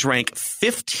Vikings rank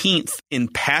 15th in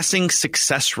passing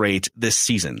success rate this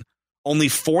season. Only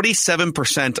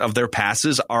 47% of their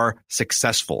passes are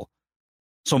successful.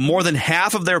 So more than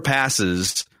half of their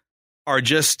passes are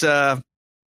just they're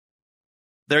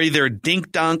either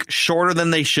dink-dunk, shorter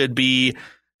than they should be,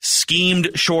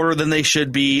 schemed shorter than they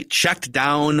should be, checked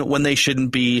down when they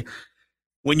shouldn't be.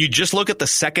 When you just look at the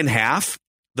second half,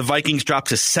 the Vikings drop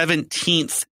to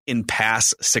 17th in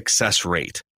pass success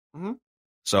rate. Mm-hmm.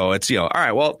 So it's, all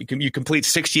right, well, you complete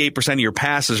 68% of your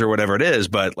passes or whatever it is,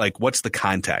 but what's the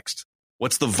context?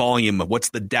 What's the volume? What's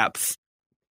the depth?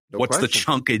 What's the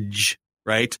chunkage?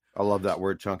 right? I love that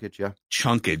word, chunkage. Yeah,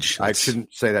 chunkage. I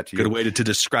shouldn't say that to you. Good way to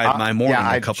describe my morning. Yeah,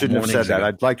 I a couple shouldn't have said that. ago.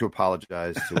 I'd like to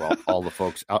apologize to all the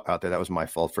folks out there. That was my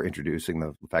fault for introducing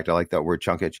the fact I like that word,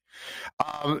 chunkage.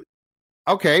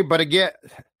 Okay, but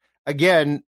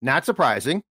again, not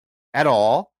surprising at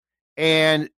all.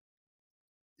 And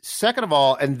second of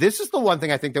all, and this is the one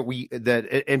thing I think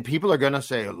that people are going to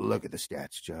say, look at the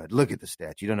stats, Judd. Look at the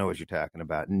stats. You don't know what you're talking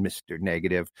about, Mr.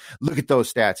 Negative. Look at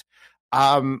those stats.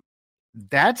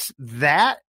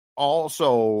 That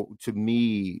also, to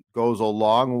me, goes a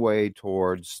long way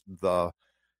towards the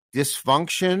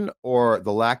dysfunction or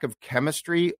the lack of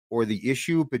chemistry or the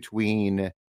issue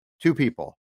between two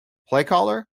people, play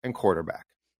caller and quarterback.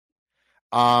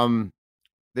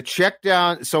 The check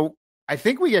down. So I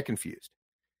think we get confused.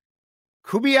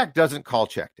 Kubiak doesn't call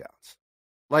checkdowns.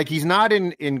 Like, he's not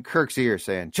in Kirk's ear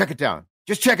saying, check it down.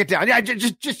 Just check it down. Yeah,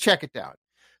 just check it down.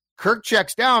 Kirk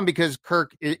checks down because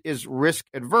Kirk is risk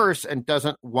adverse and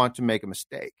doesn't want to make a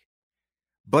mistake.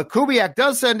 But Kubiak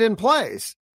does send in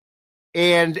plays.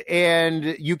 And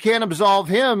you can't absolve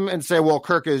him and say, well,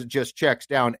 Kirk just checks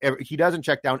down. He doesn't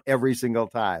check down every single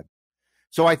time.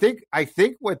 So I think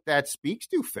what that speaks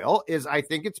to, Phil, is I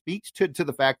think it speaks to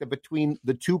the fact that between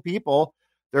the two people,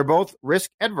 they're both risk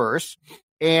adverse,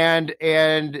 and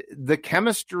the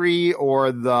chemistry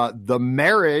or the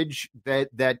marriage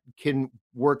that can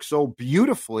work so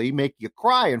beautifully, make you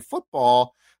cry in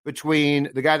football between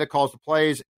the guy that calls the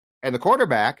plays and the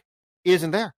quarterback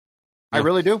isn't there. No. I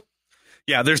really do.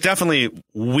 Yeah, there's definitely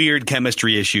weird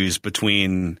chemistry issues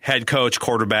between head coach,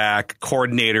 quarterback,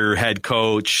 coordinator, head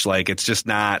coach. Like, it's just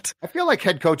not. I feel like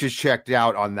head coach is checked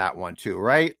out on that one too,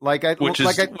 right? Which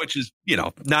is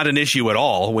not an issue at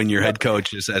all when your head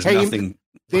coach says nothing.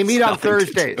 They meet on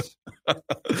Thursdays.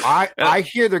 I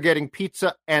hear they're getting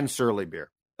pizza and Surly beer.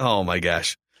 Oh my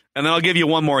gosh! And then I'll give you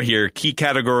one more here. Key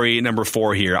category number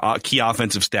 4 here. Key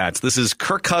offensive stats. This is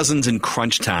Kirk Cousins in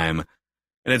crunch time,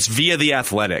 and it's via The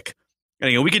Athletic.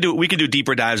 And we could do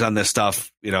deeper dives on this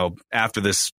stuff, after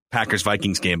this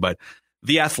Packers-Vikings game. But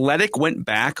The Athletic went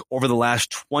back over the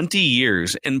last 20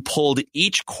 years and pulled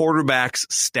each quarterback's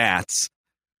stats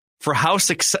for how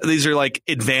these are like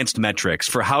advanced metrics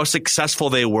for how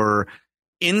successful they were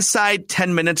inside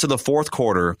 10 minutes of the fourth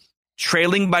quarter,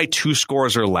 trailing by 2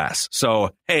 scores or less.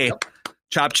 So, hey,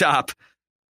 chop, chop.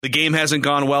 The game hasn't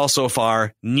gone well so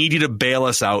far. Need you to bail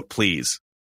us out, please.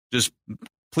 Just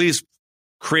please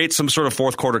create some sort of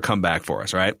fourth quarter comeback for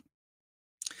us, right?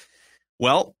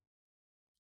 Well,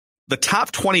 the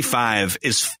top 25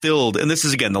 is filled, and this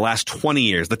is, again, the last 20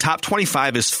 years. The top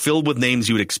 25 is filled with names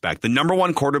you would expect. The number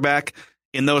one quarterback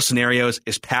in those scenarios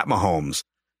is Pat Mahomes.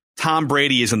 Tom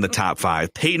Brady is in the top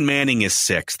 5. Peyton Manning is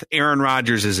 6th. Aaron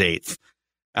Rodgers is 8th.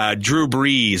 Drew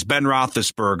Brees, Ben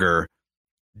Roethlisberger.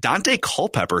 Dante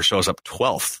Culpepper shows up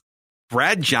 12th.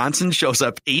 Brad Johnson shows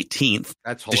up 18th.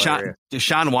 That's hilarious.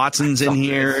 Deshaun Watson's in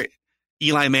here.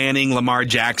 Eli Manning, Lamar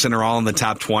Jackson are all in the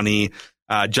top 20.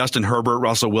 Justin Herbert,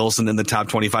 Russell Wilson in the top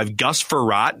 25. Gus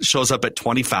Frerotte shows up at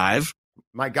 25.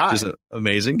 My God. Which is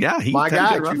amazing. Yeah. My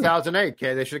guy, 2008.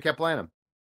 Okay, they should have kept playing him.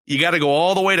 You got to go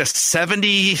all the way to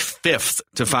 75th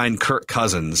to find Kirk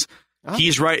Cousins. Uh-huh.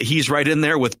 He's right in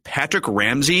there with Patrick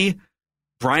Ramsey,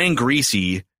 Brian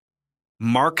Griese,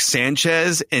 Mark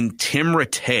Sanchez, and Tim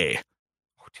Rattay.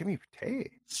 Oh, Timmy Rattay.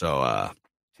 So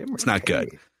it's not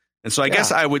good. And so I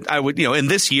guess I would, in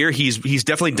this year, he's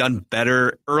definitely done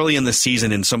better early in the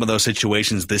season in some of those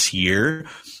situations this year.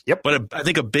 Yep. But I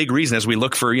think a big reason as we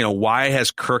look for, why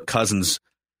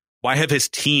have his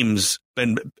teams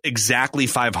been exactly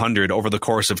 500 over the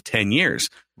course of 10 years?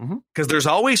 Because there's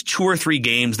always 2 or 3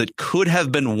 games that could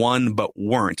have been won but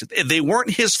weren't. They weren't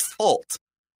his fault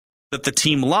that the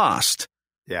team lost.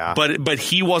 Yeah. But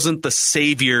he wasn't the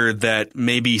savior that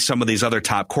maybe some of these other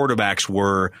top quarterbacks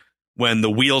were when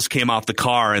the wheels came off the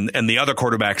car and the other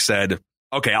quarterback said,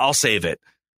 okay, I'll save it.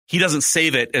 He doesn't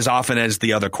save it as often as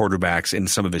the other quarterbacks in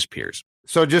some of his peers.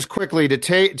 So just quickly to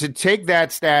take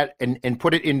that stat and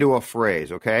put it into a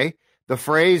phrase, okay? The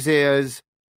phrase is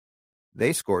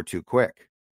they scored too quick.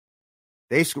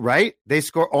 They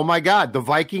score. Oh my God, the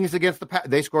Vikings against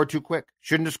they scored too quick.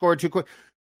 Shouldn't have scored too quick.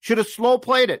 Should have slow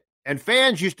played it. And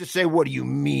fans used to say, what do you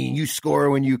mean you score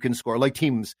when you can score? Like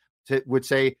teams would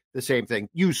say the same thing.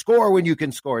 You score when you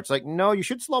can score. It's like, no, you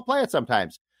should slow play it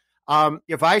sometimes.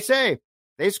 If I say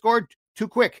they scored too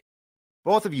quick,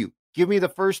 both of you, give me the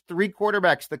first 3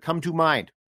 quarterbacks that come to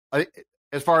mind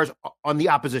as far as on the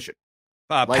opposition.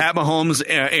 Pat Mahomes,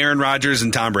 Aaron Rodgers,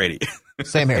 and Tom Brady.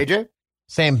 Same here. AJ?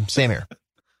 Same here.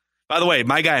 By the way,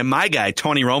 my guy,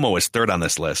 Tony Romo is 3rd on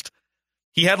this list.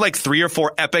 He had like 3 or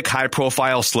 4 epic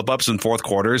high-profile slip-ups in fourth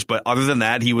quarters, but other than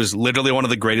that, he was literally one of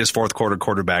the greatest fourth-quarter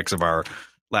quarterbacks of our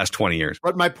last 20 years.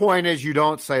 But my point is, you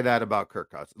don't say that about Kirk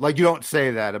Cousins. Like, you don't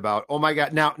say that about, oh my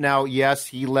God. Now, yes,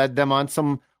 he led them on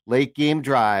some late-game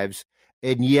drives,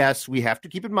 and yes, we have to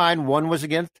keep in mind one was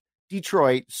against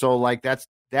Detroit, so like that's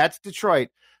Detroit.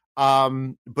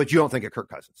 But you don't think of Kirk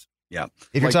Cousins. Yeah.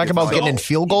 If you're talking about getting in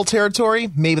field goal territory,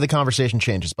 maybe the conversation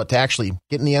changes. But to actually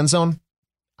get in the end zone,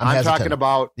 I'm talking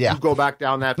about you go back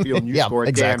down that field and you score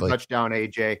a damn touchdown,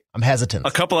 AJ. I'm hesitant.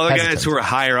 A couple other guys who are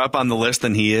higher up on the list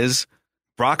than he is: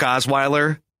 Brock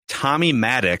Osweiler, Tommy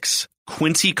Maddox,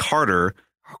 Quincy Carter,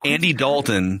 Andy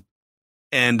Dalton,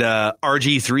 and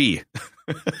RG3.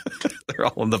 They're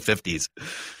all in the 50s.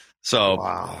 So,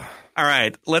 wow. All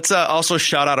right. Let's also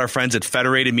shout out our friends at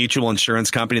Federated Mutual Insurance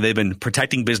Company. They've been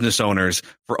protecting business owners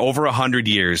for over 100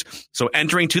 years. So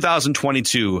entering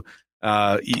 2022,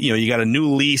 you got a new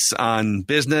lease on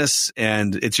business,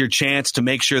 and it's your chance to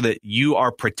make sure that you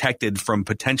are protected from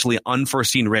potentially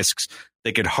unforeseen risks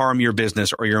that could harm your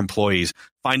business or your employees.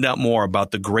 Find out more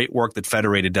about the great work that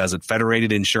Federated does at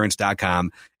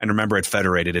federatedinsurance.com. And remember, at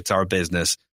Federated, it's our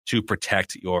business to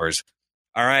protect yours.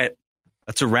 All right.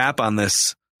 That's a wrap on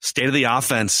this State of the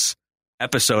Offense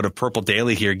episode of Purple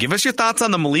Daily here. Give us your thoughts on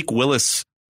the Malik Willis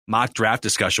mock draft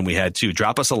discussion we had too.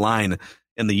 Drop us a line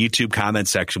in the YouTube comment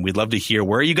section. We'd love to hear,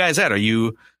 where are you guys at? Are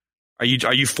you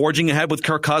forging ahead with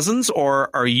Kirk Cousins, or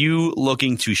are you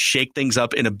looking to shake things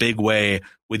up in a big way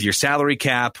with your salary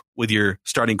cap, with your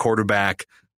starting quarterback?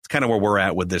 It's kind of where we're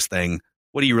at with this thing.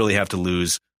 What do you really have to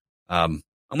lose?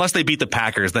 Unless they beat the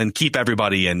Packers, then keep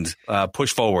everybody and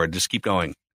push forward. Just keep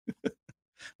going.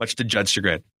 Much to Judd's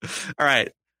chagrin. All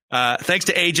right. Thanks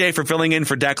to AJ for filling in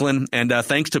for Declan, and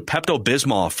thanks to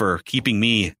Pepto-Bismol for keeping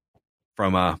me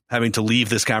from having to leave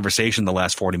this conversation the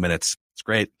last 40 minutes. It's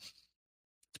great.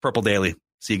 It's Purple Daily.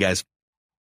 See you guys.